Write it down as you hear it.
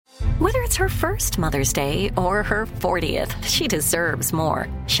Whether it's her first Mother's Day or her 40th, she deserves more.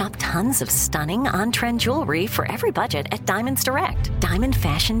 Shop tons of stunning on-trend jewelry for every budget at Diamonds Direct. Diamond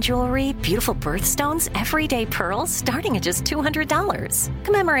fashion jewelry, beautiful birthstones, everyday pearls starting at just $200.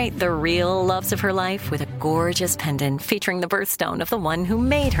 Commemorate the real loves of her life with a gorgeous pendant featuring the birthstone of the one who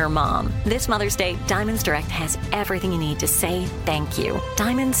made her mom. This Mother's Day, Diamonds Direct has everything you need to say thank you.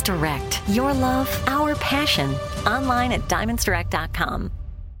 Diamonds Direct. Your love, our passion. Online at diamondsdirect.com.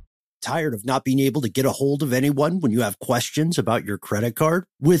 Tired of not being able to get a hold of anyone when you have questions about your credit card?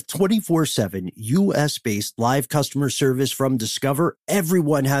 With 24/7 U.S.-based live customer service from Discover,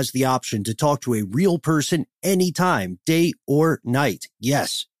 everyone has the option to talk to a real person anytime, day or night.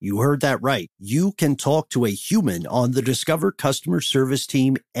 Yes, you heard that right. You can talk to a human on the Discover customer service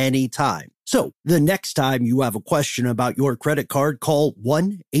team anytime. So the next time you have a question about your credit card, call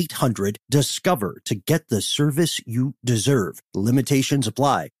 1-800-DISCOVER to get the service you deserve. Limitations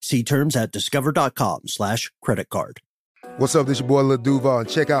apply. See terms at discover.com/credit card. What's up, this your boy Lil Duval, and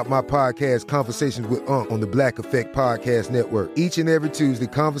check out my podcast, Conversations with Unc, on the Black Effect Podcast Network. Each and every Tuesday,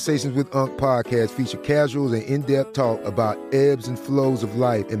 Conversations with Unc podcast feature casuals and in-depth talk about ebbs and flows of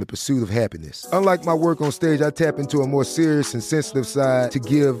life and the pursuit of happiness. Unlike my work on stage, I tap into a more serious and sensitive side to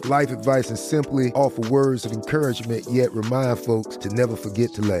give life advice and simply offer words of encouragement, yet remind folks to never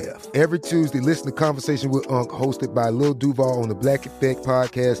forget to laugh. Every Tuesday, listen to Conversations with Unc, hosted by Lil Duval on the Black Effect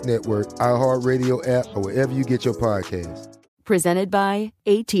Podcast Network, iHeartRadio app, or wherever you get your podcasts. Presented by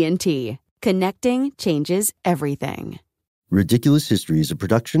AT&T. Connecting changes everything. Ridiculous History is a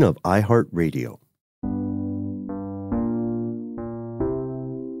production of iHeartRadio.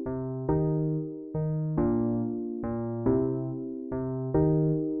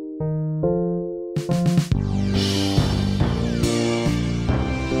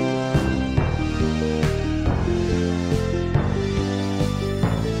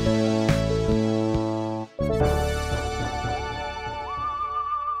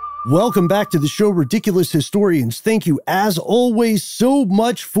 Welcome back to the show, Ridiculous Historians. Thank you, as always, so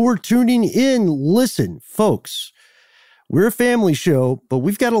much for tuning in. Listen, folks, we're a family show, but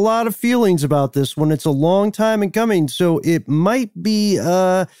we've got a lot of feelings about this one. It's a long time in coming, so it might get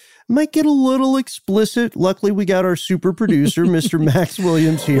a little explicit. Luckily, we got our super producer, Mr. Max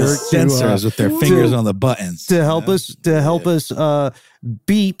Williams, here. Censors with their fingers on the buttons to help us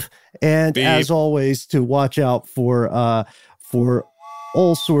beep, and as always, to watch out for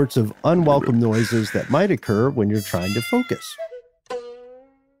all sorts of unwelcome noises that might occur when you're trying to focus.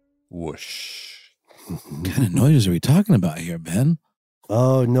 Whoosh. What kind of noises are we talking about here, Ben?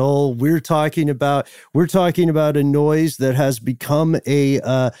 Oh, no, we're talking about a noise that has become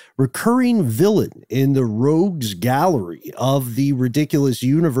a recurring villain in the rogues gallery of the Ridiculous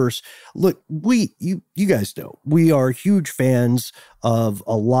universe. Look, you guys know, we are huge fans of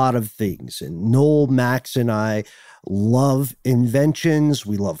a lot of things, and Noel, Max, and I love inventions.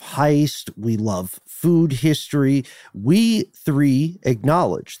 We love heist. We love food history. We three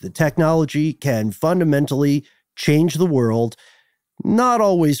acknowledge that technology can fundamentally change the world, not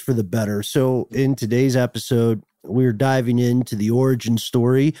always for the better. So in today's episode, we're diving into the origin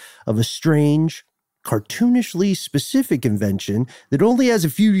story of a strange, cartoonishly specific invention that only has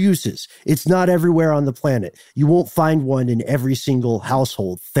a few uses. It's not everywhere on the planet. You won't find one in every single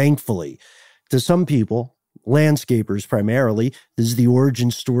household, thankfully. To some people, landscapers primarily, this is the origin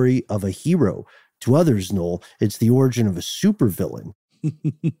story of a hero. To others, Noel, it's the origin of a supervillain.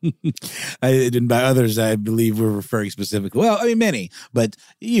 And by others, I believe we're referring specifically. Well, I mean, many, but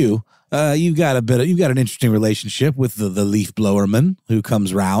you've got an interesting relationship with the leaf blowerman who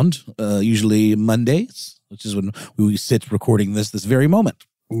comes round, usually Mondays, which is when we sit recording this very moment.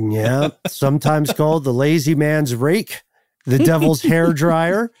 Yeah, sometimes called the lazy man's rake, the devil's hair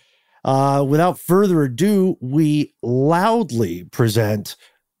dryer. Without further ado, we loudly present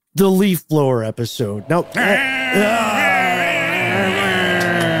the leaf blower episode. Now,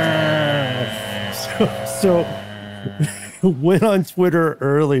 so went on Twitter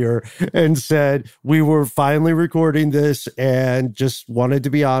earlier and said we were finally recording this and just wanted to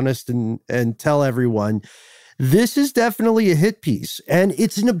be honest and tell everyone this is definitely a hit piece, and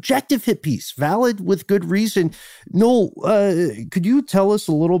it's an objective hit piece, valid with good reason. Noel, could you tell us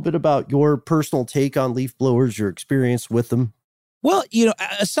a little bit about your personal take on leaf blowers, your experience with them? Well,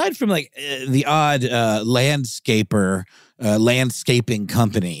 aside from like the odd landscaping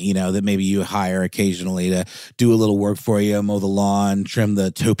company, that maybe you hire occasionally to do a little work for you, mow the lawn, trim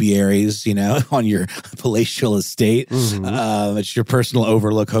the topiaries, on your palatial estate. Mm-hmm. It's your personal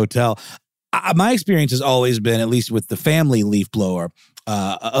overlook hotel. My experience has always been, at least with the family leaf blower,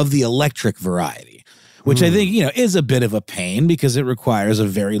 of the electric variety, which I think, is a bit of a pain because it requires a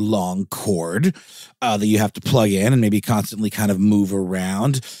very long cord that you have to plug in and maybe constantly kind of move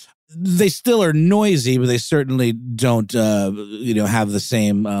around. They still are noisy, but they certainly don't, have the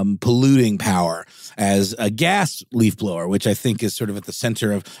same polluting power as a gas leaf blower, which I think is sort of at the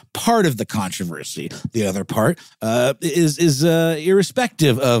center of part of the controversy. The other part is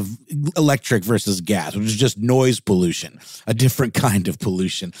irrespective of electric versus gas, which is just noise pollution, a different kind of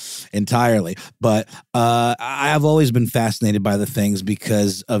pollution entirely. But I have always been fascinated by the things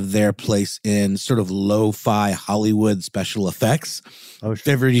because of their place in sort of lo-fi Hollywood special effects. Oh,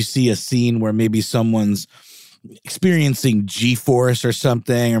 sure. Ever you see a scene where maybe someone's experiencing G-force or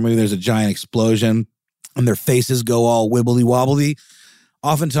something, or maybe there's a giant explosion and their faces go all wibbly wobbly.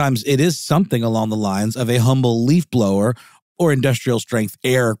 Oftentimes it is something along the lines of a humble leaf blower or industrial strength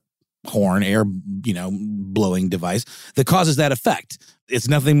air horn, air, blowing device that causes that effect. It's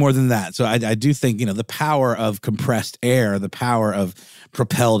nothing more than that. So I do think, the power of compressed air, the power of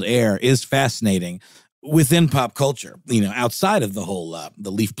propelled air is fascinating within pop culture, outside of the whole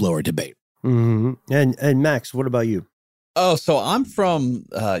the leaf blower debate. Mm-hmm. And Max, what about you? Oh, so I'm from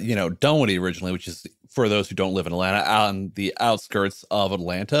Dunwoody originally, which is, for those who don't live in Atlanta, on the outskirts of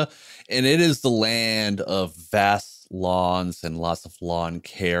Atlanta, and it is the land of vast lawns and lots of lawn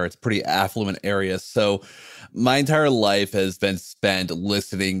care. It's a pretty affluent area, so my entire life has been spent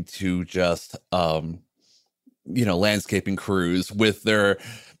listening to just landscaping crews with their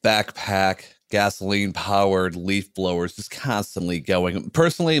backpack gasoline-powered leaf blowers just constantly going.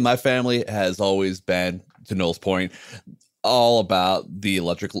 Personally, my family has always been, to Noel's point, all about the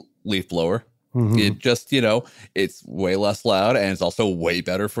electric leaf blower. Mm-hmm. It just, it's way less loud and it's also way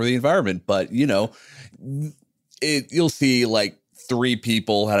better for the environment. But, you'll see like 3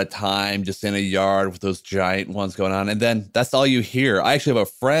 people at a time just in a yard with those giant ones going on. And then that's all you hear. I actually have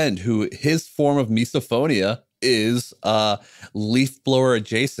a friend who his form of misophonia is leaf blower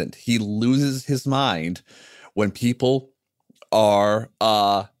adjacent. He loses his mind when people are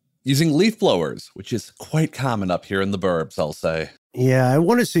using leaf blowers, which is quite common up here in the burbs, I'll say. Yeah, I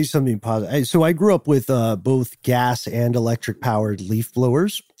want to say something positive. So I grew up with both gas and electric powered leaf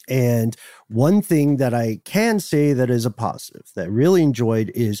blowers. And one thing that I can say that is a positive that I really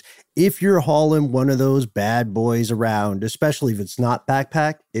enjoyed is if you're hauling one of those bad boys around, especially if it's not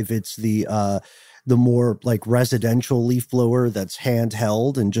backpack, if it's the more like residential leaf blower that's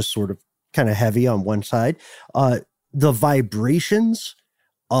handheld and just sort of kind of heavy on one side, the vibrations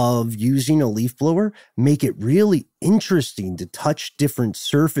of using a leaf blower make it really interesting to touch different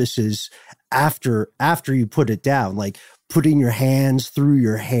surfaces after you put it down, like putting your hands through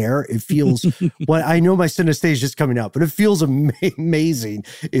your hair. It feels, well, I know my synesthesia is just coming out, but it feels amazing.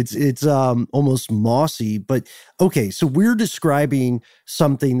 It's almost mossy, but okay. So we're describing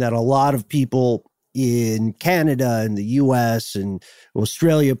something that a lot of people in Canada and the US and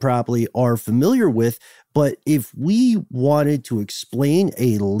Australia probably are familiar with. But if we wanted to explain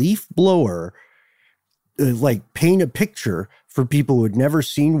a leaf blower, like paint a picture for people who had never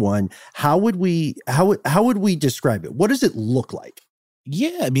seen one, how would we describe it? What does it look like?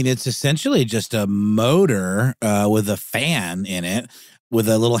 Yeah, I mean, it's essentially just a motor with a fan in it, with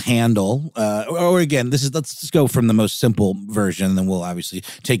a little handle, or again, let's just go from the most simple version, and then we'll obviously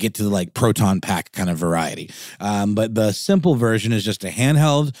take it to the like proton pack kind of variety. But the simple version is just a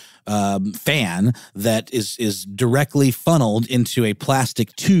handheld fan that is directly funneled into a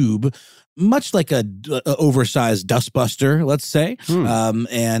plastic tube, much like a oversized dustbuster, let's say,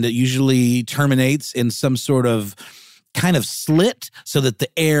 and it usually terminates in some sort of kind of slit so that the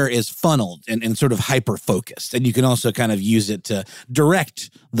air is funneled and sort of hyper-focused. And you can also kind of use it to direct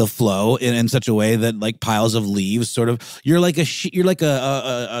the flow in such a way that like piles of leaves sort of, you're like a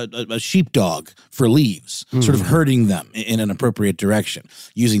sheepdog for leaves, sort of herding them in an appropriate direction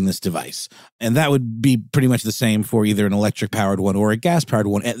using this device. And that would be pretty much the same for either an electric-powered one or a gas-powered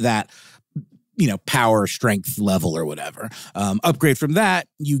one at that power strength level or whatever. Upgrade from that,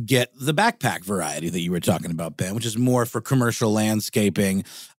 you get the backpack variety that you were talking about, Ben, which is more for commercial landscaping.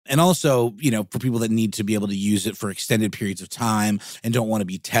 And also, for people that need to be able to use it for extended periods of time and don't want to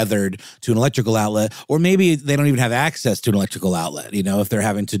be tethered to an electrical outlet, or maybe they don't even have access to an electrical outlet. If they're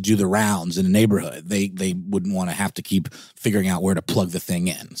having to do the rounds in a neighborhood, they wouldn't want to have to keep figuring out where to plug the thing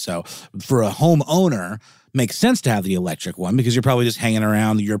in. So for a homeowner, makes sense to have the electric one because you're probably just hanging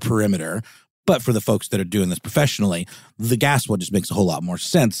around your perimeter. But for the folks that are doing this professionally, the gas one just makes a whole lot more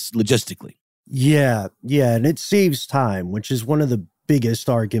sense logistically. Yeah. And it saves time, which is one of the biggest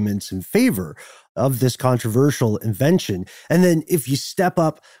arguments in favor of this controversial invention. And then if you step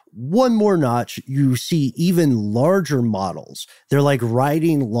up one more notch, you see even larger models. They're like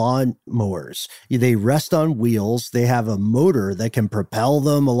riding lawn mowers. They rest on wheels. They have a motor that can propel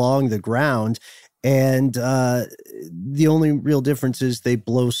them along the ground. And the only real difference is they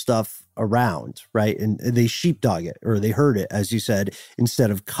blow stuff around, right? And they sheepdog it, or they herd it, as you said,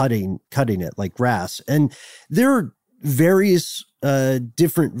 instead of cutting it like grass. And there are various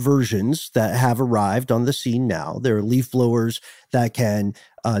different versions that have arrived on the scene now. There are leaf blowers that can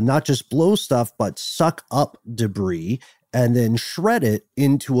not just blow stuff, but suck up debris and then shred it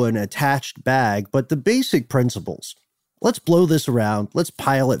into an attached bag. But the basic principles, let's blow this around, let's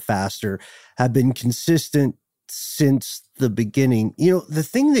pile it faster, have been consistent since the beginning. You know, the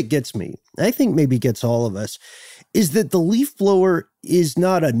thing that gets me, I think maybe gets all of us, is that the leaf blower is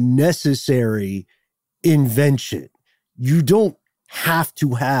not a necessary invention. You don't have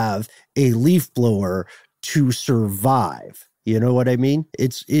to have a leaf blower to survive. You know what I mean?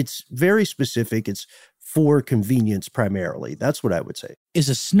 It's very specific. It's for convenience primarily. That's what I would say. Is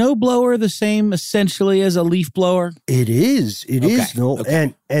a snowblower the same essentially as a leaf blower? It is. It is. No,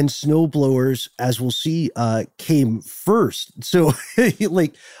 okay. And snowblowers, as we'll see, came first. So,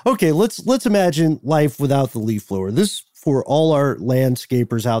 like, okay, let's imagine life without the leaf blower. This for all our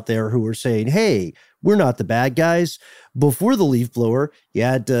landscapers out there who are saying, "Hey, we're not the bad guys." Before the leaf blower, you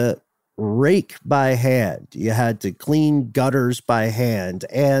had to rake by hand. You had to clean gutters by hand,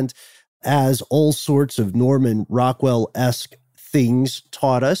 and as all sorts of Norman Rockwell-esque things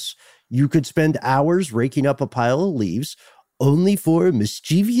taught us, you could spend hours raking up a pile of leaves only for a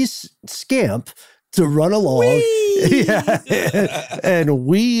mischievous scamp to run along and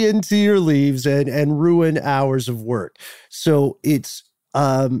wee into your leaves and ruin hours of work. So it's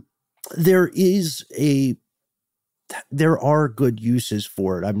there are good uses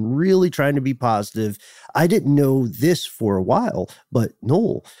for it. I'm really trying to be positive. I didn't know this for a while, but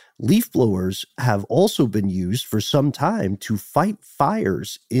Noel, leaf blowers have also been used for some time to fight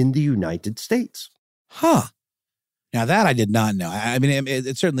fires in the United States. Huh. Now that I did not know. I mean,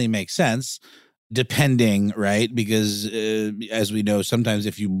 it certainly makes sense, depending, right? Because as we know, sometimes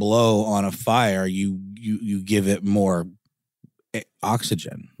if you blow on a fire, you give it more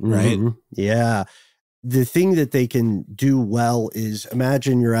oxygen, right? Mm-hmm. Yeah. The thing that they can do well is,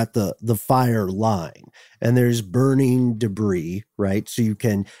 imagine you're at the fire line and there's burning debris, right? So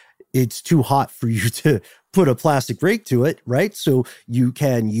it's too hot for you to put a plastic rake to it, right? So you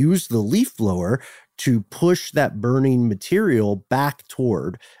can use the leaf blower to push that burning material back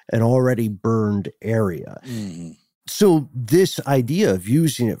toward an already burned area. Mm. So this idea of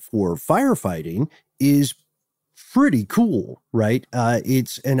using it for firefighting is pretty cool, right?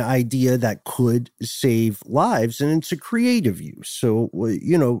 It's an idea that could save lives, and it's a creative use. So,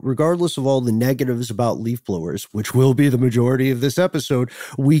 you know, regardless of all the negatives about leaf blowers, which will be the majority of this episode,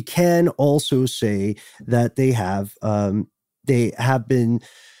 we can also say that they have been,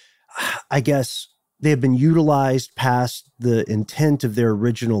 I guess, they have been utilized past the intent of their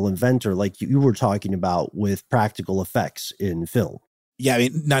original inventor, like you were talking about with practical effects in film. Yeah, I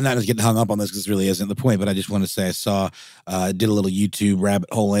mean, not just getting hung up on this because this really isn't the point, but I just want to say I saw, did a little YouTube rabbit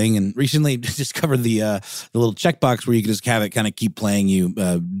holing and recently discovered the little checkbox where you can just have it kind of keep playing you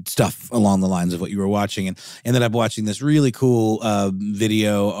stuff along the lines of what you were watching. And ended up watching this really cool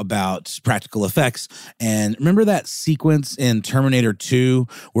video about practical effects. And remember that sequence in Terminator 2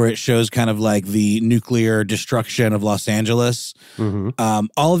 where it shows kind of like the nuclear destruction of Los Angeles? Mm-hmm.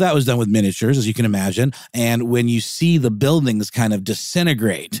 All of that was done with miniatures, as you can imagine. And when you see the buildings kind of disintegrate,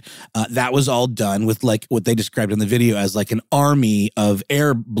 that was all done with like what they described in the video as like an army of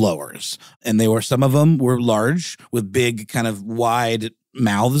air blowers. And some of them were large with big kind of wide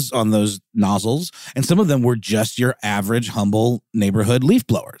mouths on those nozzles. And some of them were just your average humble neighborhood leaf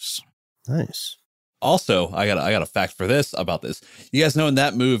blowers. Nice. Also, I got a fact for this about this. You guys know in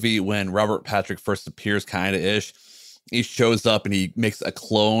that movie when Robert Patrick first appears kind of ish, he shows up and he makes a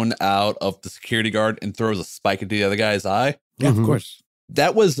clone out of the security guard and throws a spike into the other guy's eye. Yeah, of course.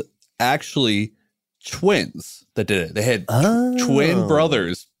 That was actually twins that did it. They had twin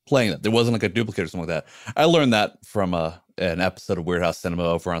brothers playing it. There wasn't like a duplicate or something like that. I learned that from an episode of Weird House Cinema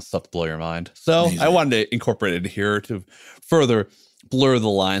over on Stuff to Blow Your Mind. So amazing. I wanted to incorporate it here to further blur the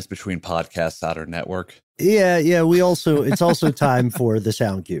lines between podcasts out our network. Yeah. It's also time for the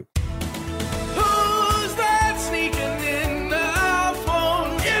sound cue.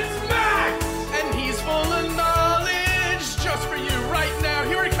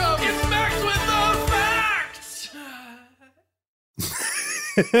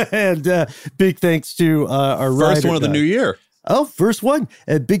 And big thanks to our first one of the new year. Oh, first one.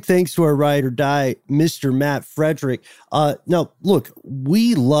 Big thanks to our ride or die, Mr. Matt Frederick. Now, look,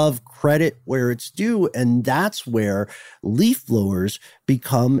 we love credit where it's due, and that's where leaf blowers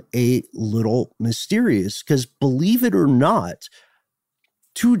become a little mysterious. Because believe it or not,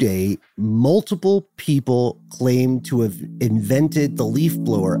 today, multiple people claim to have invented the leaf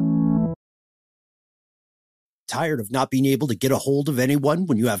blower. Tired of not being able to get a hold of anyone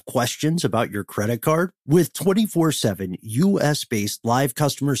when you have questions about your credit card? With 24/7 US-based live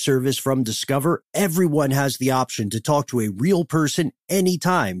customer service from Discover, everyone has the option to talk to a real person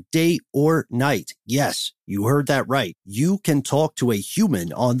anytime, day or night. Yes, you heard that right. You can talk to a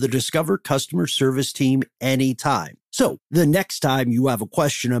human on the Discover customer service team anytime. So the next time you have a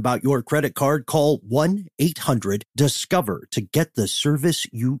question about your credit card, call 1-800-DISCOVER to get the service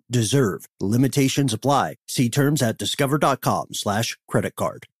you deserve. Limitations apply. See terms at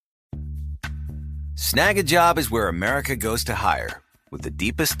discover.com/creditcard. Snag a Job is where America goes to hire, with the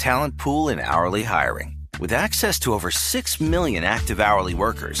deepest talent pool in hourly hiring. With access to over 6 million active hourly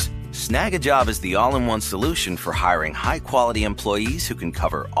workers, Snag a Job is the all-in-one solution for hiring high-quality employees who can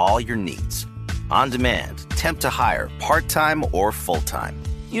cover all your needs. On demand, temp to hire, part-time or full-time.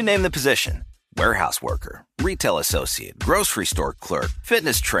 You name the position. Warehouse worker, retail associate, grocery store clerk,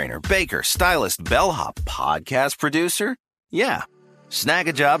 fitness trainer, baker, stylist, bellhop, podcast producer. Yeah, Snag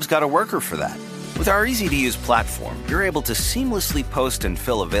a Job's got a worker for that. With our easy-to-use platform, you're able to seamlessly post and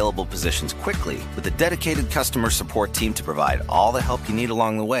fill available positions quickly with a dedicated customer support team to provide all the help you need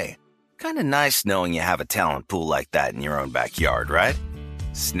along the way. Kind of nice knowing you have a talent pool like that in your own backyard, right?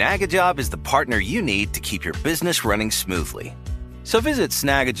 Snag a Job is the partner you need to keep your business running smoothly. So visit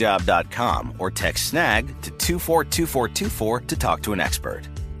snagajob.com or text snag to 242424 to talk to an expert.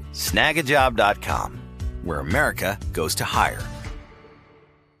 Snagajob.com, where America goes to hire.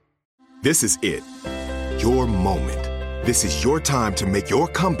 This is it. Your moment. This is your time to make your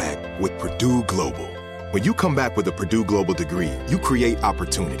comeback with Purdue Global. When you come back with a Purdue Global degree, you create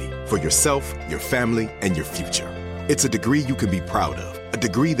opportunity for yourself, your family, and your future. It's a degree you can be proud of, a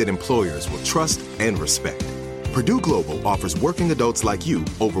degree that employers will trust and respect. Purdue Global offers working adults like you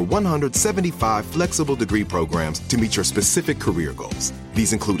over 175 flexible degree programs to meet your specific career goals.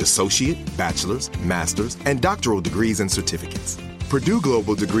 These include associate, bachelor's, master's, and doctoral degrees and certificates. Purdue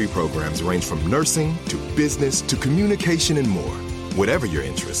Global degree programs range from nursing to business to communication and more. Whatever your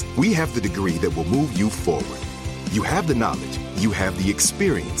interest, we have the degree that will move you forward. You have the knowledge, you have the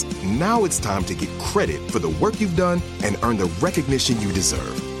experience. Now it's time to get credit for the work you've done and earn the recognition you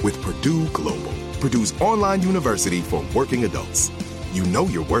deserve with Purdue Global, Purdue's online university for working adults. You know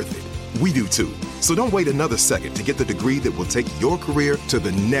you're worth it. We do too. So don't wait another second to get the degree that will take your career to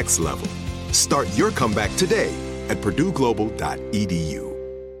the next level. Start your comeback today at purdueglobal.edu.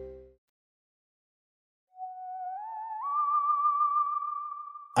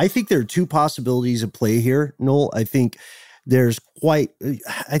 I think there are two possibilities at play here, Noel. I think the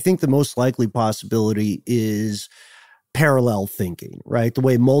most likely possibility is parallel thinking, right? The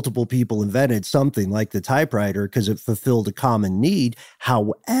way multiple people invented something like the typewriter because it fulfilled a common need.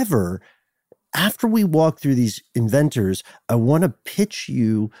 However, after we walk through these inventors, I want to pitch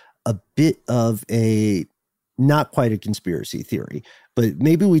you a bit of a, not quite a conspiracy theory, but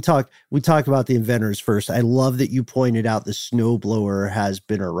maybe we talk about the inventors first. I love that you pointed out the snowblower has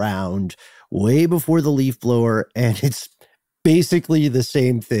been around way before the leaf blower, and it's basically the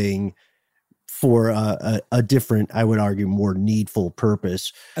same thing for a different, I would argue, more needful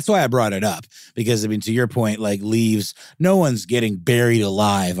purpose. That's why I brought it up, because, I mean, to your point, like leaves, no one's getting buried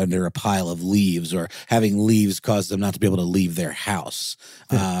alive under a pile of leaves or having leaves cause them not to be able to leave their house.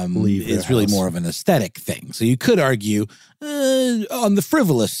 It's really more of an aesthetic thing. So you could argue on the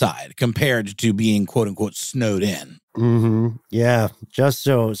frivolous side compared to being, quote unquote, snowed in. Mm-hmm. Yeah, just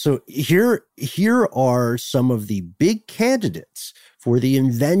so. So here are some of the big candidates for the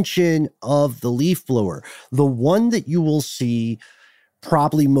invention of the leaf blower. The one that you will see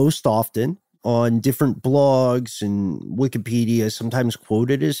probably most often on different blogs and Wikipedia, sometimes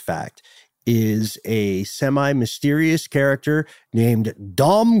quoted as fact, is a semi-mysterious character named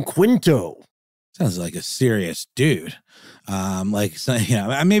Dom Quinto. Sounds like a serious dude. Maybe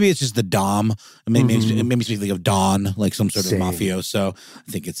it's just the Dom. Maybe it makes me think of Don, like some sort of mafioso.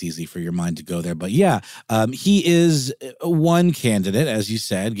 I think it's easy for your mind to go there. But yeah, he is one candidate, as you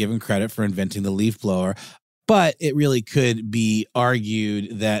said, given credit for inventing the leaf blower. But it really could be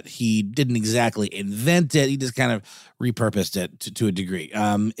argued that he didn't exactly invent it. He just kind of repurposed it to a degree.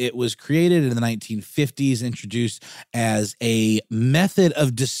 It was created in the 1950s, introduced as a method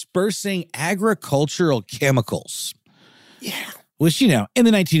of dispersing agricultural chemicals. Yeah. Which, in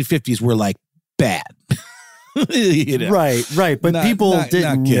the 1950s were like bad. You know? Right. But people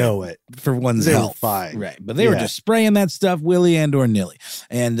didn't know it. For one's They were health. fine. Right. But they were just spraying that stuff willy and or nilly.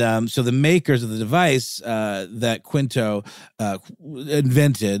 And so the makers of the device that Quinto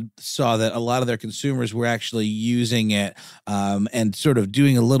invented saw that a lot of their consumers were actually using it and sort of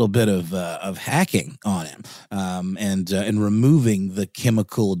doing a little bit of hacking on it and removing the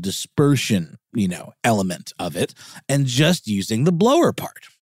chemical dispersion, element of it and just using the blower part.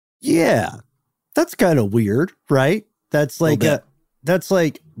 Yeah. That's kind of weird, right? That's like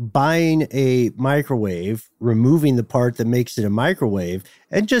buying a microwave, removing the part that makes it a microwave,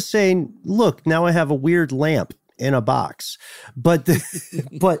 and just saying, "Look, now I have a weird lamp in a box." But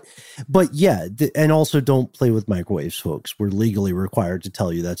and also don't play with microwaves, folks. We're legally required to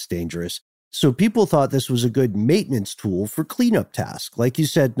tell you that's dangerous. So people thought this was a good maintenance tool for cleanup tasks. Like you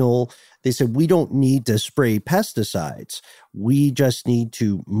said, Noel, they said, we don't need to spray pesticides. We just need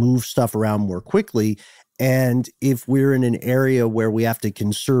to move stuff around more quickly. And if we're in an area where we have to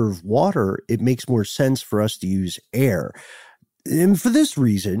conserve water, it makes more sense for us to use air. And for this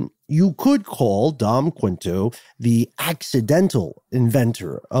reason, you could call Dom Quinto the accidental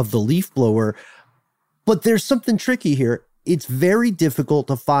inventor of the leaf blower. But there's something tricky here. It's very difficult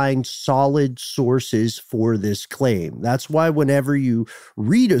to find solid sources for this claim. That's why whenever you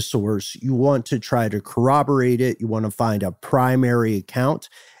read a source, you want to try to corroborate it. You want to find a primary account.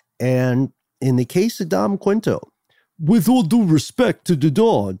 And in the case of Dom Quinto, with all due respect to the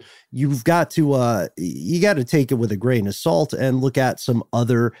Don, you've got to take it with a grain of salt and look at some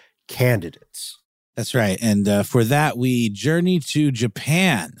other candidates. That's right. And for that, we journey to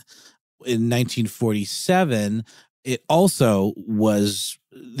Japan in 1947. It also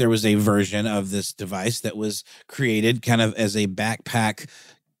there was a version of this device that was created kind of as a backpack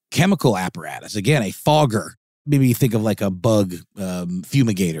chemical apparatus. Again, a fogger. Maybe you think of like a bug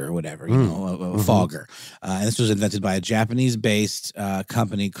fumigator or whatever, a fogger. And this was invented by a Japanese-based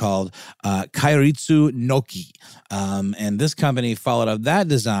company called Kairitsu Noki. And this company followed up that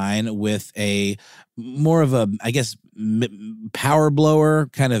design with a more of a, I guess, power blower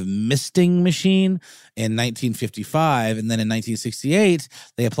kind of misting machine in 1955. And then in 1968,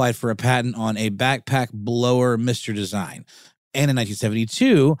 they applied for a patent on a backpack blower mister design. And in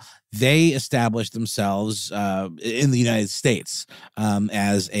 1972, they established themselves in the United States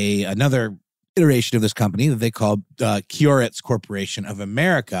as another iteration of this company that they called Kioritz Corporation of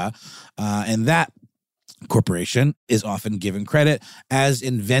America. And that corporation is often given credit as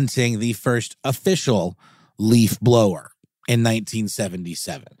inventing the first official leaf blower in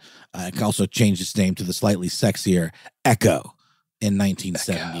 1977. It also changed its name to the slightly sexier Echo in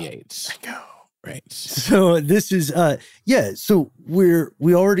 1978. Echo. Right. So this is, so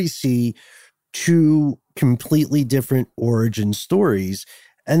we already see two completely different origin stories.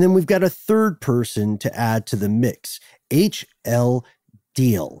 And then we've got a third person to add to the mix, H.L.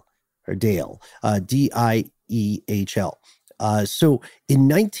 Diehl, D-I-E-H-L. So in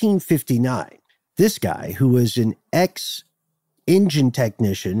 1959, this guy, who was an ex-engine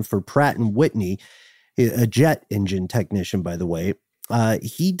technician for Pratt & Whitney, a jet engine technician, by the way,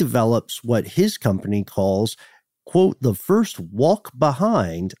 he develops what his company calls, quote, the first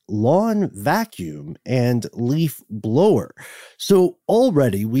walk-behind lawn vacuum and leaf blower. So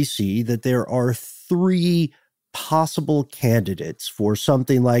already we see that there are three possible candidates for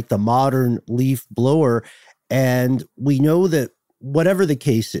something like the modern leaf blower. And we know that whatever the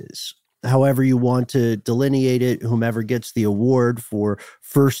case is, however you want to delineate it, whomever gets the award for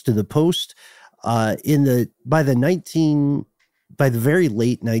first to the post, by the very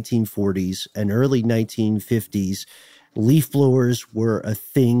late 1940s and early 1950s, leaf blowers were a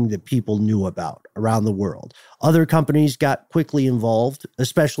thing that people knew about around the world. Other companies got quickly involved,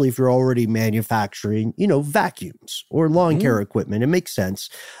 especially if you're already manufacturing, vacuums or lawn care equipment. It makes sense.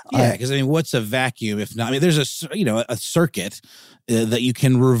 Yeah, because what's a vacuum if not? There's a circuit that you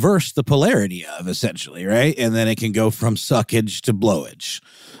can reverse the polarity of, essentially, right? And then it can go from suckage to blowage.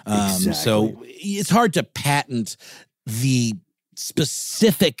 Exactly. So it's hard to patent the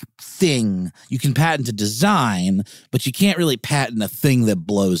specific thing. You can patent a design, but you can't really patent a thing that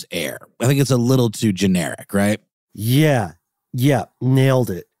blows air. I think it's a little too generic, right? Yeah,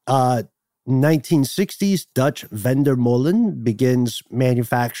 nailed it. 1960s, Dutch Vandermolen begins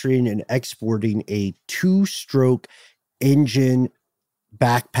manufacturing and exporting a two-stroke engine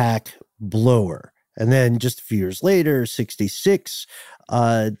backpack blower. And then just a few years later, 66,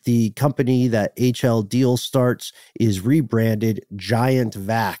 the company that H.L. Diehl starts is rebranded Giant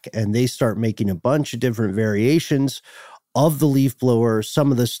Vac, and they start making a bunch of different variations of the leaf blower.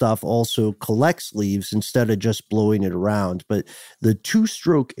 Some of the stuff also collects leaves instead of just blowing it around. But the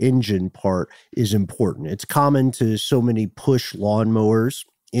two-stroke engine part is important. It's common to so many push lawnmowers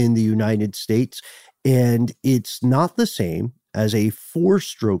in the United States, and it's not the same as a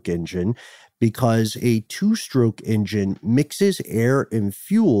four-stroke engine because a two-stroke engine mixes air and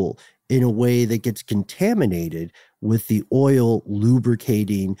fuel in a way that gets contaminated with the oil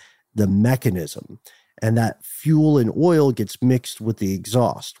lubricating the mechanism. And that fuel and oil gets mixed with the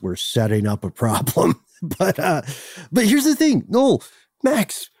exhaust. We're setting up a problem. But here's the thing. Noel,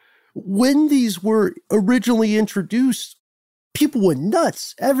 Max, when these were originally introduced, people went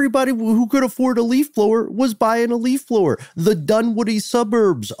nuts. Everybody who could afford a leaf blower was buying a leaf blower. The Dunwoody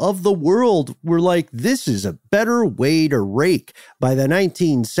suburbs of the world were like, this is a better way to rake. By the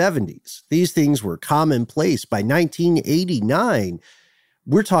 1970s, these things were commonplace. By 1989,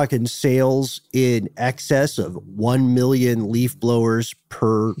 we're talking sales in excess of 1 million leaf blowers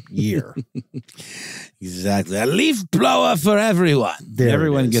per year. Exactly. A leaf blower for everyone.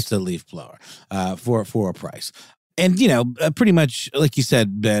 Everyone gets a leaf blower for a price. And, pretty much like you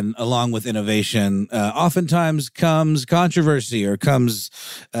said, Ben, along with innovation, oftentimes comes controversy or comes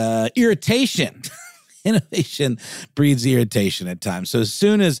irritation. Innovation breeds irritation at times. So as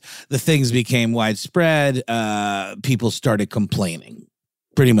soon as the things became widespread, people started complaining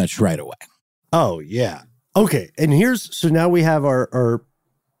pretty much right away. Oh, yeah. Okay. And so now we have our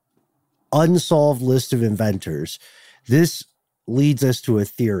unsolved list of inventors. This leads us to a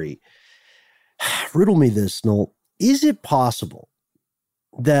theory. Riddle me this, Noel. Is it possible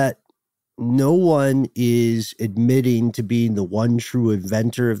that no one is admitting to being the one true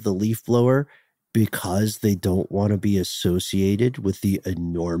inventor of the leaf blower because they don't want to be associated with the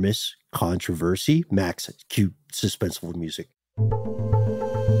enormous controversy? Max, cue suspenseful music.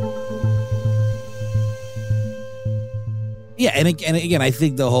 Yeah, and again, I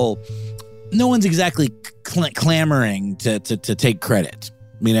think no one's exactly clamoring to take credit,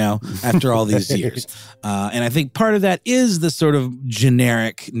 after all these years. And I think part of that is the sort of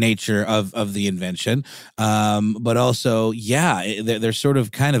generic nature of the invention. But also, they're sort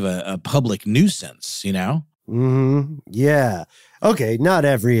of kind of a public nuisance, Mm-hmm. Yeah. Okay, not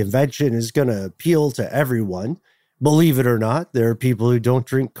every invention is going to appeal to everyone. Believe it or not, there are people who don't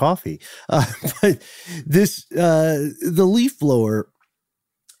drink coffee. But the leaf blower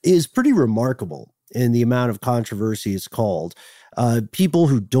is pretty remarkable in the amount of controversy it's called. People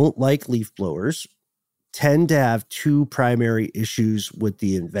who don't like leaf blowers tend to have two primary issues with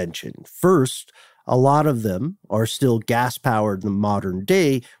the invention. First, a lot of them are still gas-powered in the modern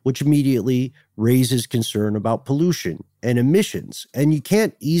day, which immediately raises concern about pollution and emissions. And you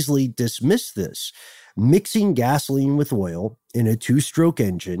can't easily dismiss this. Mixing gasoline with oil in a two-stroke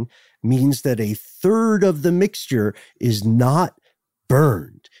engine means that a third of the mixture is not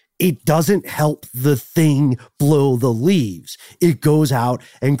burned. It doesn't help the thing blow the leaves. It goes out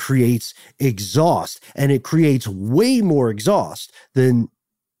and creates exhaust, and it creates way more exhaust than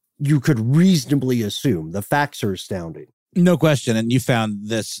you could reasonably assume. The facts are astounding. No question. And you found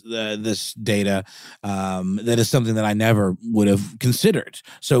this data that is something that I never would have considered.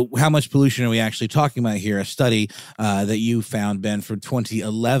 So how much pollution are we actually talking about here? A study that you found, Ben, from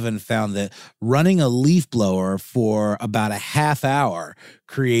 2011 found that running a leaf blower for about a half hour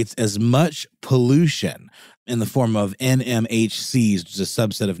creates as much pollution in the form of NMHCs, which is a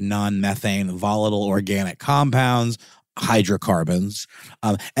subset of non-methane volatile organic compounds, hydrocarbons,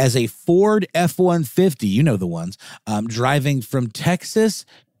 as a Ford F-150, you know the ones, driving from Texas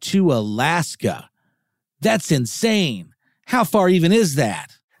to Alaska. That's insane. How far even is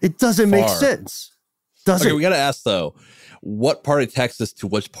that? It doesn't make sense. Okay, we got to ask, though, what part of Texas to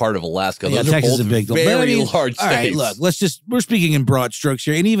which part of Alaska? Those are Texas both is a big deal. very large states. All right, look, we're speaking in broad strokes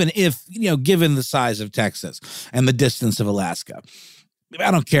here. And even if, given the size of Texas and the distance of Alaska, I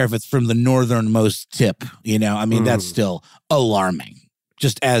don't care if it's from the northernmost tip, that's still alarming,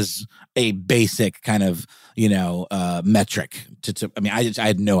 just as a basic kind of, metric. I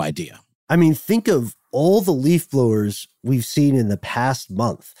had no idea. Think of all the leaf blowers we've seen in the past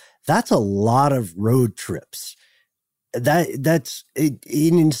month. That's a lot of road trips. That's an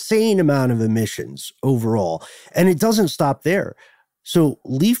insane amount of emissions overall. And it doesn't stop there. So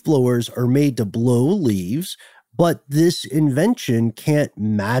leaf blowers are made to blow leaves, but this invention can't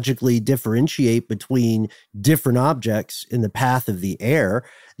magically differentiate between different objects in the path of the air.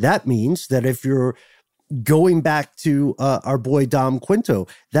 That means that if you're going back to our boy Dom Quinto,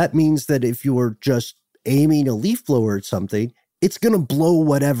 that means that if you're just aiming a leaf blower at something, it's going to blow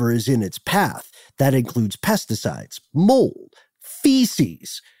whatever is in its path. That includes pesticides, mold,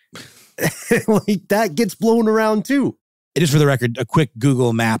 feces. Like that gets blown around too. Just for the record, a quick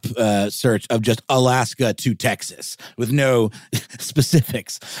Google map search of just Alaska to Texas with no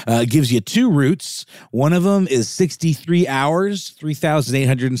specifics gives you 2 routes. One of them is 63 hours,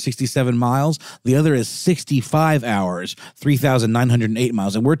 3,867 miles. The other is 65 hours, 3,908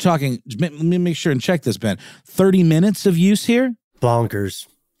 miles. And we're talking, let me make sure and check this, Ben, 30 minutes of use here? Bonkers.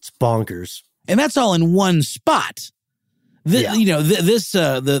 It's bonkers. And that's all in one spot. The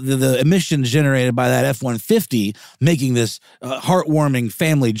emissions generated by that F-150 making this heartwarming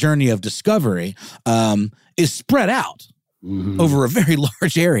family journey of discovery is spread out over a very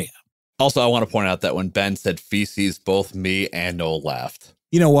large area. Also, I want to point out that when Ben said feces, both me and Noel laughed.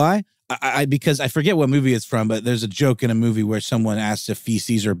 You know why? Because I forget what movie it's from, but there's a joke in a movie where someone asks if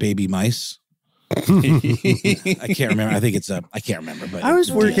feces are baby mice. I can't remember. I think it's I can't remember. But I was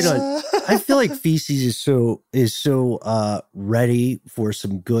working on. I feel like feces is so ready for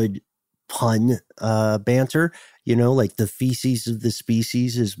some good pun banter. You know, like the feces of the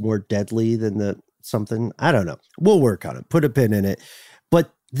species is more deadly than the something. I don't know. We'll work on it. Put a pin in it.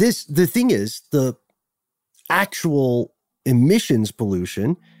 But the thing is, the actual emissions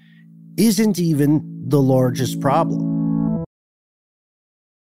pollution isn't even the largest problem.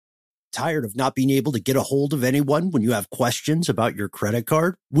 Tired of not being able to get a hold of anyone when you have questions about your credit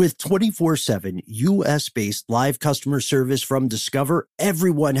card? With 24/7 U.S.-based live customer service from Discover,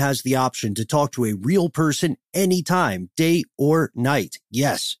 everyone has the option to talk to a real person anytime, day or night.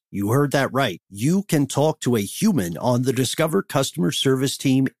 Yes, you heard that right. You can talk to a human on the Discover customer service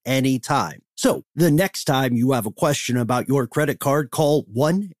team anytime. So the next time you have a question about your credit card, call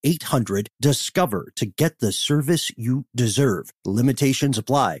 1-800-DISCOVER to get the service you deserve. Limitations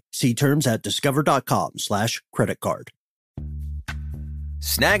apply. See terms at discover.com/credit card.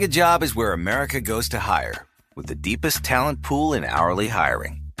 Snag a Job is where America goes to hire, with the deepest talent pool in hourly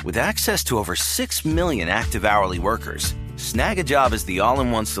hiring. With access to over 6 million active hourly workers, Snag a Job is the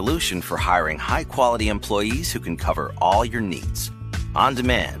all-in-one solution for hiring high-quality employees who can cover all your needs. On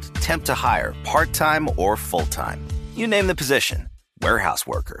demand, temp to hire, part-time or full-time. You name the position. Warehouse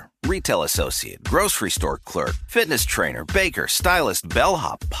worker, retail associate, grocery store clerk, fitness trainer, baker, stylist,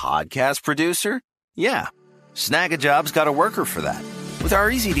 bellhop, podcast producer. Yeah, Snag a Job's got a worker for that. With our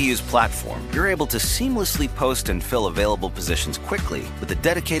easy-to-use platform, you're able to seamlessly post and fill available positions quickly with a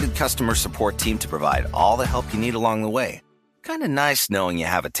dedicated customer support team to provide all the help you need along the way. Kind of nice knowing you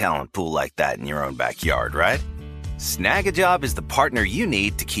have a talent pool like that in your own backyard, right? Snag a Job is the partner you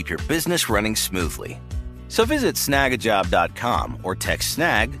need to keep your business running smoothly. So visit snagajob.com or text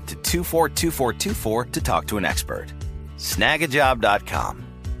snag to 242424 to talk to an expert. Snagajob.com,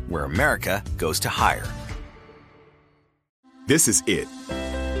 where America goes to hire. This is it.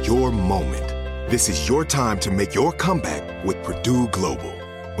 Your moment. This is your time to make your comeback with Purdue Global.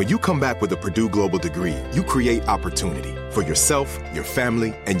 When you come back with a Purdue Global degree, you create opportunity for yourself, your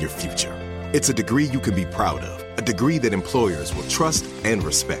family, and your future. It's a degree you can be proud of, a degree that employers will trust and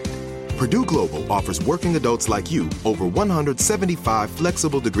respect. Purdue Global offers working adults like you over 175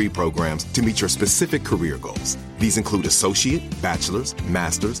 flexible degree programs to meet your specific career goals. These include associate, bachelor's,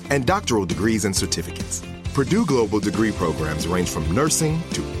 master's, and doctoral degrees and certificates. Purdue Global degree programs range from nursing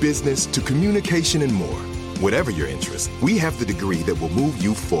to business to communication and more. Whatever your interest, we have the degree that will move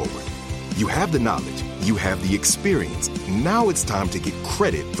you forward. You have the knowledge, you have the experience. Now it's time to get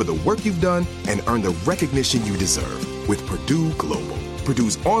credit for the work you've done and earn the recognition you deserve with Purdue Global,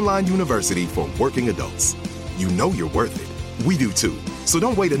 Purdue's online university for working adults. You know you're worth it. We do too. So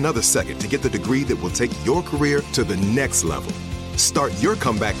don't wait another second to get the degree that will take your career to the next level. Start your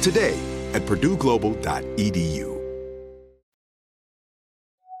comeback today at purdueglobal.edu.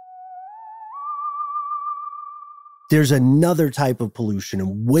 There's another type of pollution,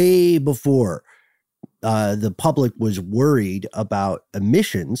 and way before the public was worried about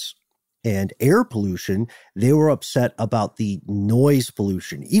emissions and air pollution, they were upset about the noise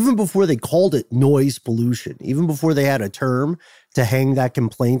pollution. Even before they called it noise pollution, even before they had a term to hang that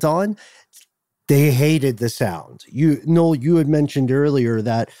complaint on, they hated the sound. Noel, you had mentioned earlier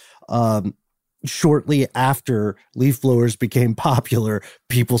that shortly after leaf blowers became popular,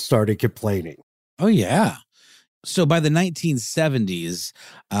 people started complaining. Oh, yeah. So by the 1970s,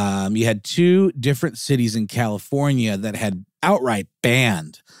 you had 2 different cities in California that had outright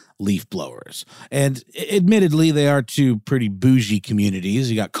banned leaf blowers. And admittedly, they are 2 pretty bougie communities.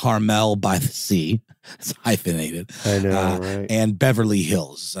 You got Carmel by the sea. It's hyphenated. I know, right? And Beverly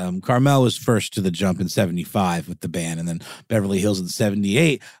Hills. Carmel was first to the jump in 75 with the ban, and then Beverly Hills in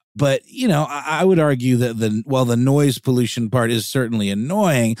 78. But, I would argue that the noise pollution part is certainly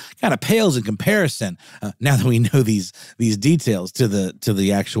annoying, kind of pales in comparison. Now that we know these details to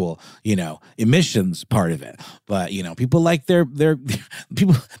the actual, emissions part of it. But, people like their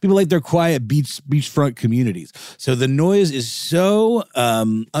people like their quiet beachfront communities. So the noise is so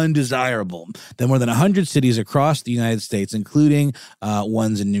undesirable that more than 100 cities across the United States, including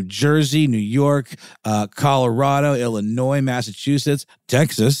ones in New Jersey, New York, Colorado, Illinois, Massachusetts,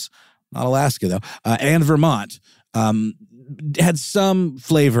 Texas, not Alaska though, and Vermont, had some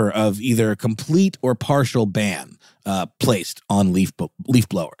flavor of either a complete or partial ban placed on leaf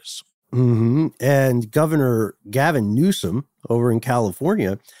blowers. Mm-hmm. And Governor Gavin Newsom over in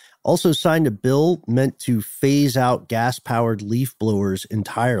California also signed a bill meant to phase out gas-powered leaf blowers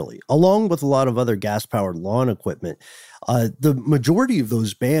entirely, along with a lot of other gas-powered lawn equipment. The majority of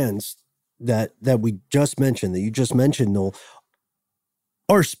those bans that we just mentioned, that you just mentioned, Noel,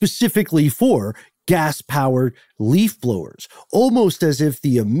 are specifically for gas-powered leaf blowers, almost as if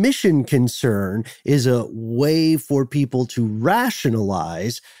the emission concern is a way for people to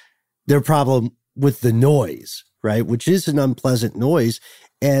rationalize their problem with the noise, right? Which is an unpleasant noise.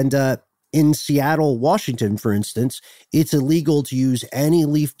 And in Seattle, Washington, for instance, it's illegal to use any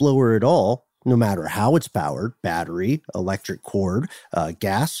leaf blower at all, no matter how it's powered, battery, electric cord,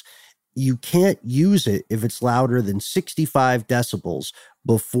 gas. You can't use it if it's louder than 65 decibels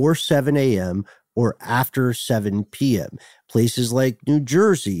before 7 a.m. or after 7 p.m. Places like New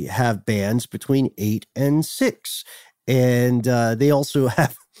Jersey have bans between 8 and 6. And they also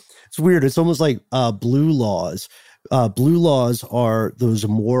have, it's weird, it's almost like blue laws. Blue laws are those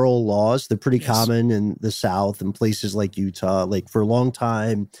moral laws. They're pretty common in the South and places like Utah. Like for a long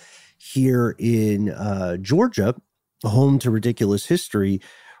time here in Georgia, home to ridiculous history,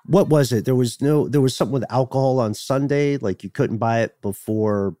 what was it? There was something with alcohol on Sunday, like you couldn't buy it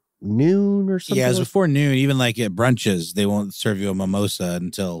before noon or something. Yeah, it was before noon. Even like at brunches, they won't serve you a mimosa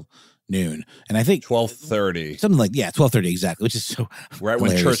until noon. And I think 12:30. Something like 12:30 exactly, which is so right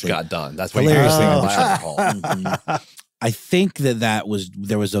when church got done. That's when hilarious you thing buy alcohol. Mm-hmm. I think there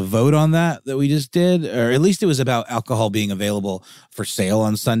was a vote on that we just did, or at least it was about alcohol being available for sale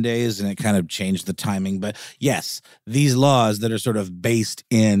on Sundays, and it kind of changed the timing. But yes, these laws that are sort of based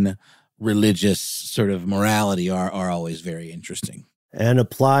in religious sort of morality are always very interesting. And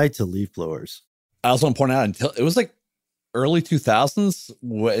apply to leaf blowers. I also want to point out, until it was like early 2000s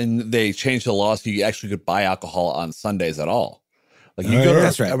when they changed the law so you actually could buy alcohol on Sundays at all. Like you go to,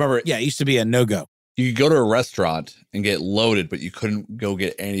 that's right. I remember, yeah, it used to be a no-go. You could go to a restaurant and get loaded, but you couldn't go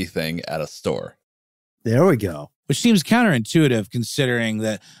get anything at a store. There we go. Which seems counterintuitive considering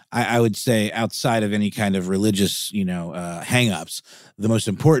that I would say outside of any kind of religious, hang-ups, the most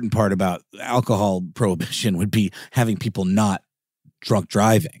important part about alcohol prohibition would be having people not drunk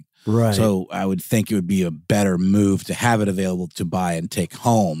driving. Right. So I would think it would be a better move to have it available to buy and take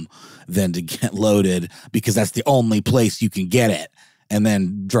home than to get loaded, because that's the only place you can get it, and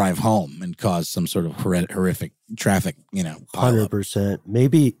then drive home and cause some sort of horrific traffic, 100%.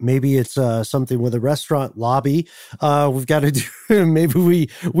 Maybe it's something with a restaurant lobby. We've got to do. Maybe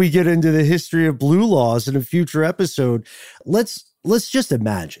we get into the history of blue laws in a future episode. Let's just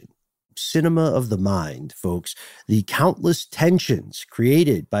imagine. Cinema of the mind, folks. The countless tensions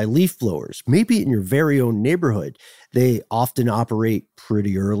created by leaf blowers, maybe in your very own neighborhood. They often operate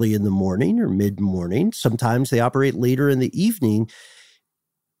pretty early in the morning or mid-morning. Sometimes they operate later in the evening.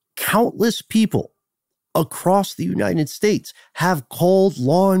 Countless people across the United States have called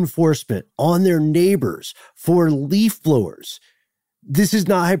law enforcement on their neighbors for leaf blowers. This is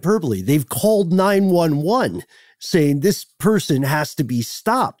not hyperbole. They've called 911 saying this person has to be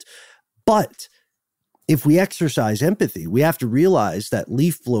stopped. But if we exercise empathy, we have to realize that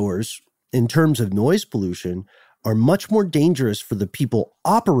leaf blowers, in terms of noise pollution, are much more dangerous for the people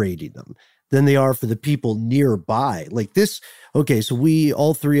operating them than they are for the people nearby. Like this, okay, so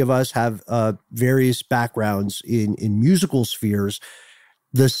all three of us have various backgrounds in musical spheres.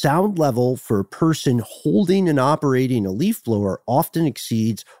 The sound level for a person holding and operating a leaf blower often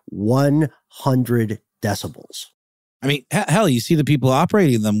exceeds 100 decibels. I mean, hell, you see the people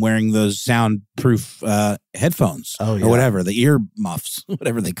operating them wearing those soundproof headphones or whatever, the ear muffs,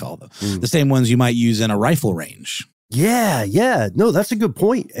 whatever they call them. The same ones you might use in a rifle range. Yeah. No, that's a good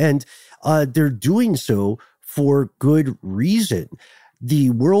point. And they're doing so for good reason.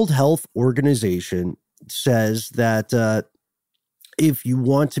 The World Health Organization says that if you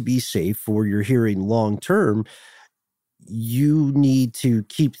want to be safe for your hearing long term, you need to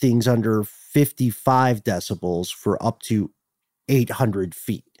keep things under 55 decibels for up to 800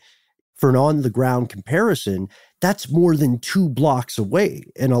 feet. for an on-the-ground comparison, that's more than 2 blocks away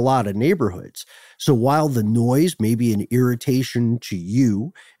in a lot of neighborhoods. So while the noise may be an irritation to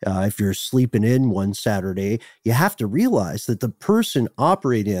you, if you're sleeping in one Saturday, you have to realize that the person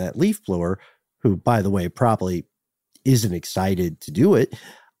operating that leaf blower, who, by the way, probably isn't excited to do it,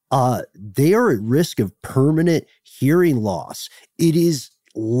 they are at risk of permanent hearing loss. It is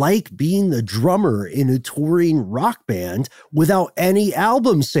like being the drummer in a touring rock band without any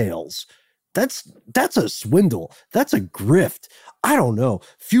album sales. That's a swindle. That's a grift. I don't know.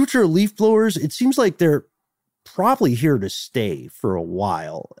 Future leaf blowers, it seems like they're probably here to stay for a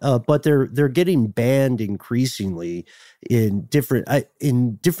while, but they're getting banned increasingly in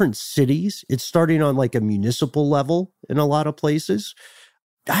different cities. It's starting on like a municipal level in a lot of places.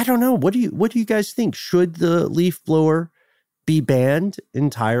 I don't know. What do you guys think? Should the leaf blower be banned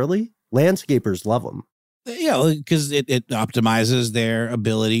entirely? Landscapers love them. Yeah, because it optimizes their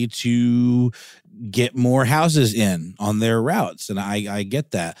ability to get more houses in on their routes. And I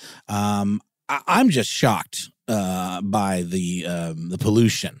get that. I'm just shocked by the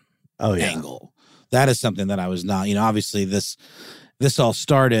pollution angle. That is something that I was not, obviously this all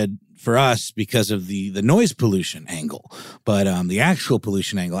started for us because of the noise pollution angle, but the actual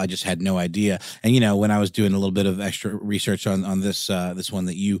pollution angle, I just had no idea. And when I was doing a little bit of extra research on this one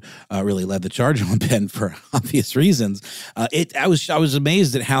that you really led the charge on, Ben, for obvious reasons, I was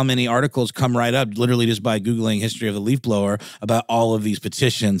amazed at how many articles come right up, literally just by Googling history of the leaf blower, about all of these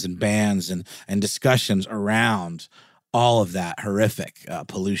petitions and bans and discussions around all of that horrific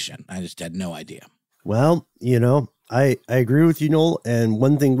pollution. I just had no idea. Well, I agree with you, Noel. And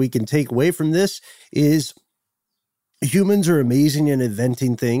one thing we can take away from this is humans are amazing in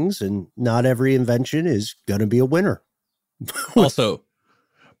inventing things, and not every invention is going to be a winner. Also,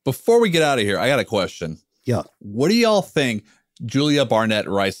 before we get out of here, I got a question. Yeah. What do y'all think Julia Barnett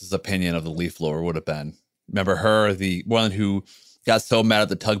Rice's opinion of the leaf blower would have been? Remember her, the one who got so mad at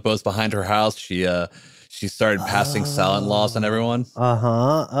the tugboats behind her house, she started passing silent laws on everyone?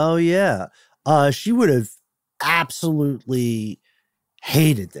 Uh-huh. Oh, yeah. She would have absolutely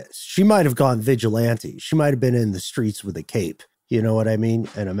hated this. She might have gone vigilante. She might have been in the streets with a cape, you know what I mean,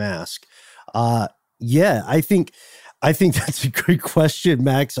 and a mask. Yeah, I think that's a great question,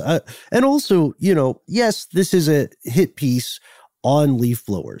 Max. And also, yes, this is a hit piece on leaf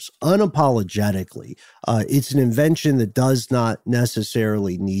blowers, unapologetically. It's an invention that does not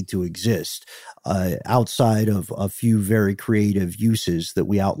necessarily need to exist outside of a few very creative uses that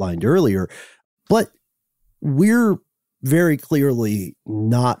we outlined earlier. But we're very clearly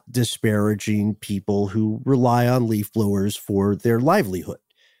not disparaging people who rely on leaf blowers for their livelihood.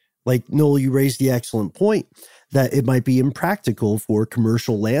 Like, Noel, you raised the excellent point that it might be impractical for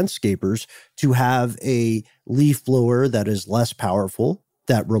commercial landscapers to have a leaf blower that is less powerful,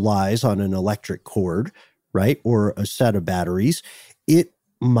 that relies on an electric cord, right, or a set of batteries. It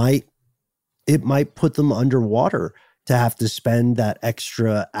might put them underwater to have to spend that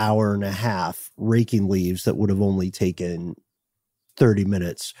extra hour and a half raking leaves that would have only taken 30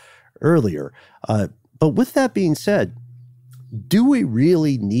 minutes earlier. But with that being said, do we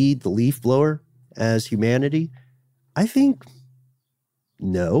really need the leaf blower as humanity? I think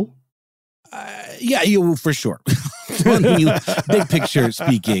no. Yeah, for sure. Big picture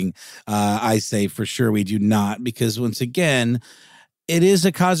speaking, I say for sure we do not, because once again, it is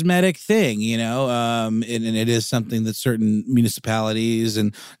a cosmetic thing, and it is something that certain municipalities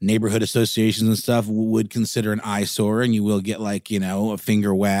and neighborhood associations and stuff would consider an eyesore, and you will get a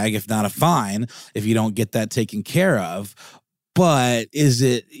finger wag, if not a fine, if you don't get that taken care of. But is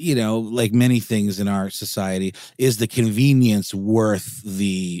it, like many things in our society, is the convenience worth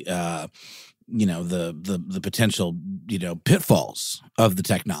the the potential, pitfalls of the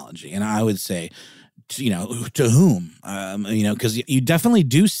technology? And I would say, to whom? Because you definitely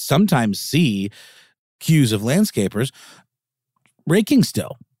do sometimes see queues of landscapers raking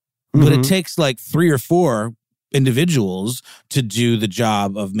still, but it takes like 3 or 4 individuals to do the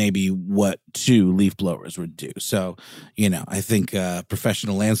job of maybe what 2 leaf blowers would do. So, I think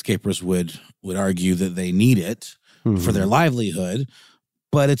professional landscapers would argue that they need it for their livelihood,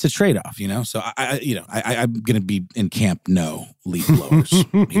 but it's a trade-off, So I'm going to be in camp no leaf blowers.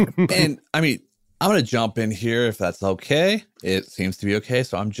 And I mean, I'm going to jump in here if that's okay. It seems to be okay,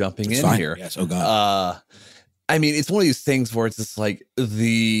 so I'm jumping in here. Yes, oh God. I mean, it's one of these things where it's just like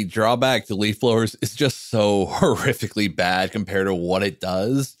the drawback to leaf blowers is just so horrifically bad compared to what it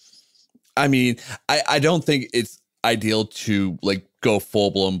does. I mean, I don't think it's ideal to go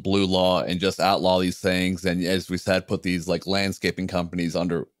full-blown blue law and just outlaw these things. And as we said, put these landscaping companies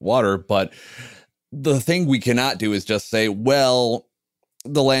underwater. But the thing we cannot do is just say, well,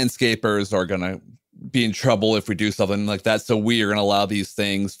 the landscapers are going to be in trouble if we do something like that. So we are going to allow these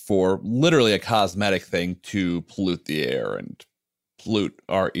things for literally a cosmetic thing to pollute the air and pollute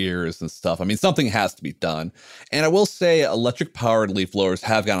our ears and stuff. I mean, something has to be done. And I will say electric powered leaf blowers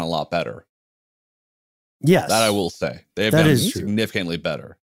have gotten a lot better. Yes. That I will say. They've gotten significantly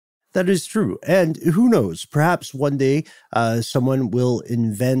better. That is true. And who knows, perhaps one day someone will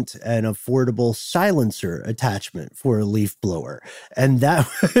invent an affordable silencer attachment for a leaf blower. And that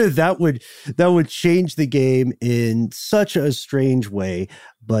that would change the game in such a strange way.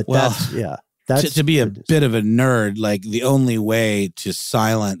 But that's to be a bit of a nerd, like the only way to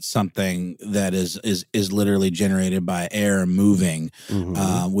silence something that is literally generated by air moving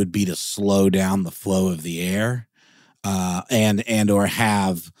would be to slow down the flow of the air and or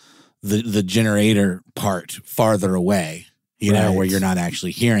have the generator part farther away, where you're not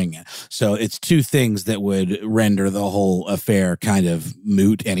actually hearing it. So it's two things that would render the whole affair kind of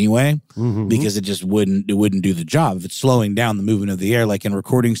moot anyway, because it wouldn't do the job. If it's slowing down the movement of the air, like in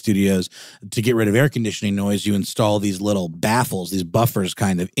recording studios, to get rid of air conditioning noise, you install these little baffles, these buffers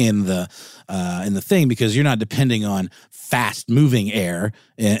kind of in the thing, because you're not depending on fast moving air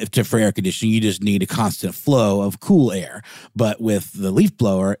for air conditioning. You just need a constant flow of cool air. But with the leaf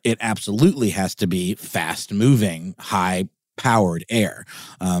blower, it absolutely has to be fast moving, high powered air.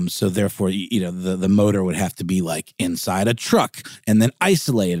 So therefore, the motor would have to be like inside a truck and then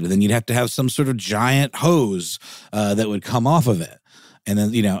isolated. Then you'd have to have some sort of giant hose that would come off of it. And then,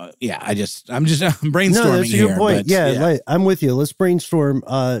 I'm brainstorming. No, that's a good point. But, I'm with you. Let's brainstorm.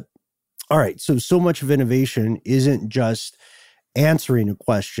 All right. So much of innovation isn't just answering a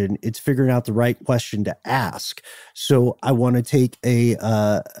question. It's figuring out the right question to ask. So I want to take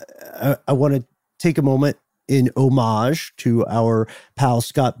a moment in homage to our pal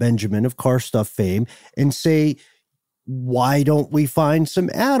Scott Benjamin of Car Stuff fame and say, why don't we find some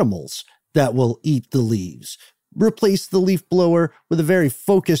animals that will eat the leaves? Replace the leaf blower with a very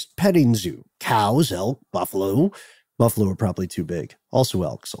focused petting zoo. Cows, elk, buffalo. Buffalo are probably too big. Also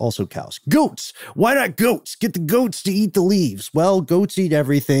elks, also cows. Goats. Why not goats? Get the goats to eat the leaves. Well, goats eat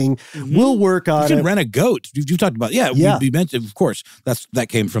everything. We'll work on it. You can rent a goat. You talked about, we mentioned, of course, that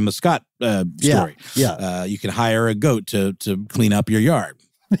came from a Scott story. Yeah. You can hire a goat to clean up your yard.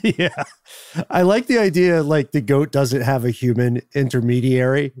 Yeah. I like the idea, like the goat doesn't have a human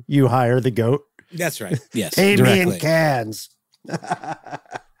intermediary. You hire the goat. That's right. Yes. Pay me in cans.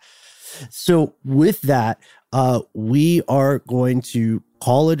 So with that, we are going to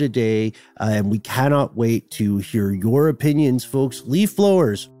call it a day, and we cannot wait to hear your opinions, folks. Leaf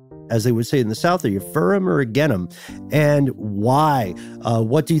blowers, as they would say in the South, are you for them or against them? And why?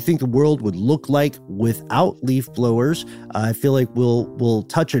 What do you think the world would look like without leaf blowers? I feel like we'll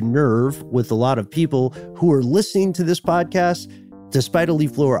touch a nerve with a lot of people who are listening to this podcast despite a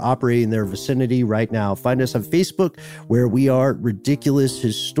leaf blower operating in their vicinity right now. Find us on Facebook, where we are Ridiculous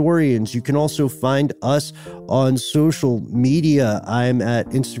Historians. You can also find us on social media. I'm at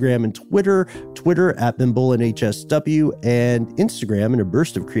Instagram and Twitter at BenBolinHSW, and Instagram in a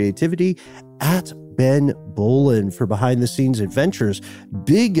burst of creativity at Ben Bowlin for behind-the-scenes adventures.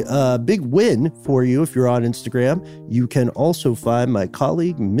 Big win for you if you're on Instagram. You can also find my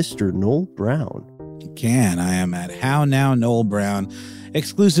colleague, Mr. Noel Brown. Can. I am at How Now Noel Brown,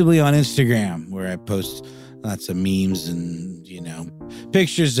 exclusively on Instagram, where I post lots of memes and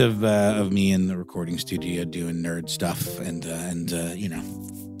pictures of me in the recording studio doing nerd stuff and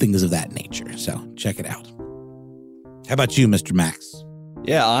things of that nature. So check it out. How about you, Mr. Max?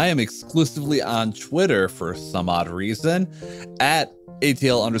 Yeah, I am exclusively on Twitter for some odd reason at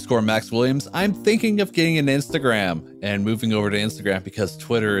ATL_Max Williams. I'm thinking of getting an Instagram and moving over to Instagram because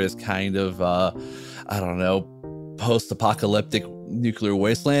Twitter is kind of, post-apocalyptic nuclear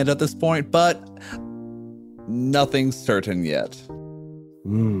wasteland at this point, but nothing's certain yet.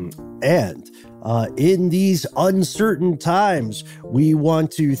 And in these uncertain times, we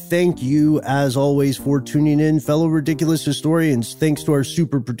want to thank you, as always, for tuning in, fellow Ridiculous Historians. Thanks to our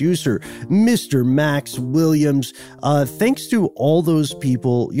super producer, Mr. Max Williams. Thanks to all those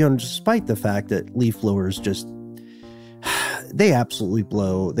people, despite the fact that leaf blowers they absolutely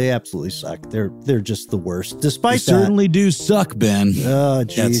blow. They absolutely suck. They're just the worst. Despite they certainly do suck, Ben. Oh,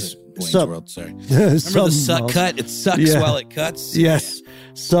 jeez. Wayne's World, sorry. Remember the suck cut? It sucks while it cuts. Yes.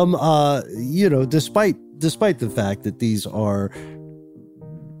 Some, despite the fact that these are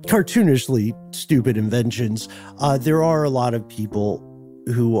cartoonishly stupid inventions, there are a lot of people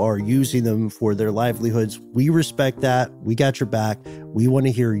who are using them for their livelihoods. We respect that. We got your back. We want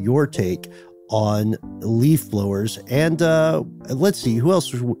to hear your take on leaf blowers. And let's see, who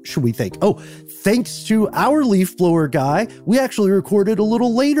else should we thank? Oh, thanks to our leaf blower guy, we actually recorded a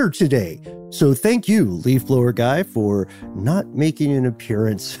little later today. So thank you, leaf blower guy, for not making an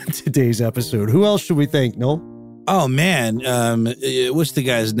appearance in today's episode. Who else should we thank, Noel? Oh, man. What's the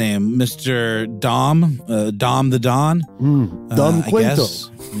guy's name? Mr. Dom? Dom the Don? Dom Quinto.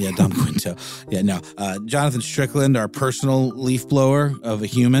 Yeah, Dom Quinto. Yeah, no. Jonathan Strickland, our personal leaf blower of a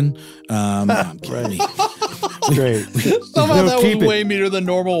human. I'm kidding. Great. Somehow that was way meaner than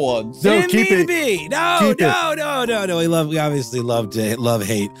normal ones. No, Didn't keep mean it. to be. No. We obviously love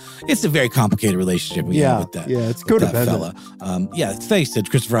hate. It's a very complicated relationship we have with that. Yeah, it's with that codependent. fella. Thanks to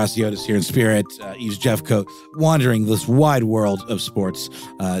Christopher Asiotis here in spirit. He's Jeff Coat, wandering this wide world of sports,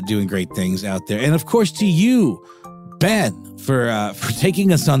 doing great things out there. And of course to you, Ben, for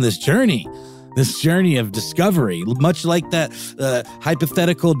taking us on this journey of discovery, much like that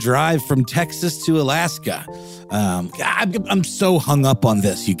hypothetical drive from Texas to Alaska. I'm so hung up on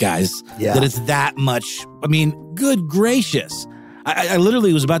this, you guys, that it's that much. I mean, good gracious. I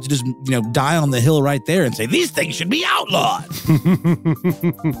literally was about to just, die on the hill right there and say, these things should be outlawed.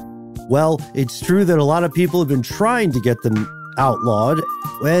 Well, it's true that a lot of people have been trying to get them outlawed.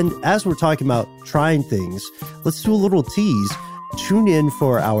 And as we're talking about trying things, let's do a little tease. Tune in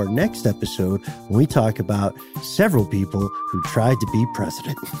for our next episode when we talk about several people who tried to be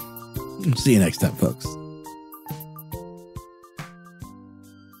president. See you next time, folks.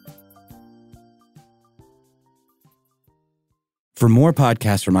 For more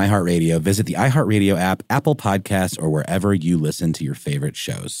podcasts from iHeartRadio, visit the iHeartRadio app, Apple Podcasts, or wherever you listen to your favorite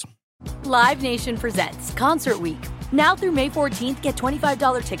shows. Live Nation presents Concert Week. Now through May 14th, get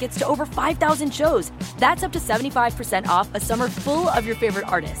 $25 tickets to over 5,000 shows. That's up to 75% off a summer full of your favorite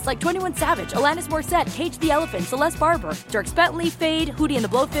artists like 21 Savage, Alanis Morissette, Cage the Elephant, Celeste Barber, Dierks Bentley, Fade, Hootie and the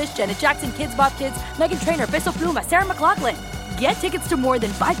Blowfish, Janet Jackson, Kids Bop Kids, Meghan Trainor, Bissell Pluma, Sarah McLachlan. Get tickets to more than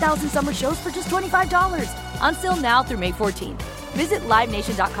 5,000 summer shows for just $25. Until now through May 14th. Visit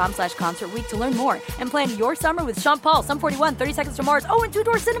LiveNation.com/Concert Week to learn more and plan your summer with Sean Paul, Sum 41, 30 Seconds to Mars, and Two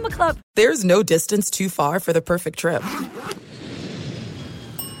Door Cinema Club. There's no distance too far for the perfect trip.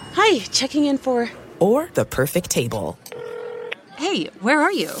 Hi, checking in for... Or the perfect table. Hey, where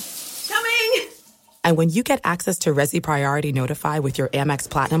are you? Coming! And when you get access to Resi Priority Notify with your Amex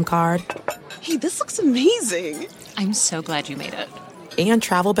Platinum card... Hey, this looks amazing. I'm so glad you made it. And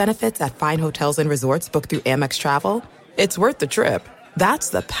travel benefits at fine hotels and resorts booked through Amex Travel... It's worth the trip. That's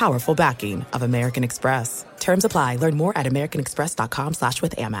the powerful backing of American Express. Terms apply. Learn more at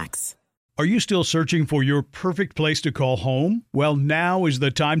americanexpress.com/withAmex. Are you still searching for your perfect place to call home? Well, now is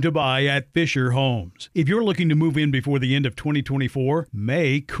the time to buy at Fisher Homes. If you're looking to move in before the end of 2024,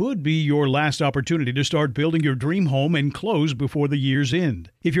 May could be your last opportunity to start building your dream home and close before the year's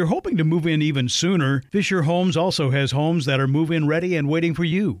end. If you're hoping to move in even sooner, Fisher Homes also has homes that are move-in ready and waiting for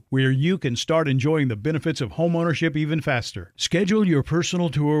you, where you can start enjoying the benefits of homeownership even faster. Schedule your personal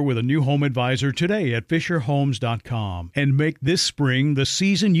tour with a new home advisor today at FisherHomes.com and make this spring the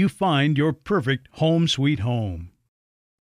season you find your perfect home sweet home.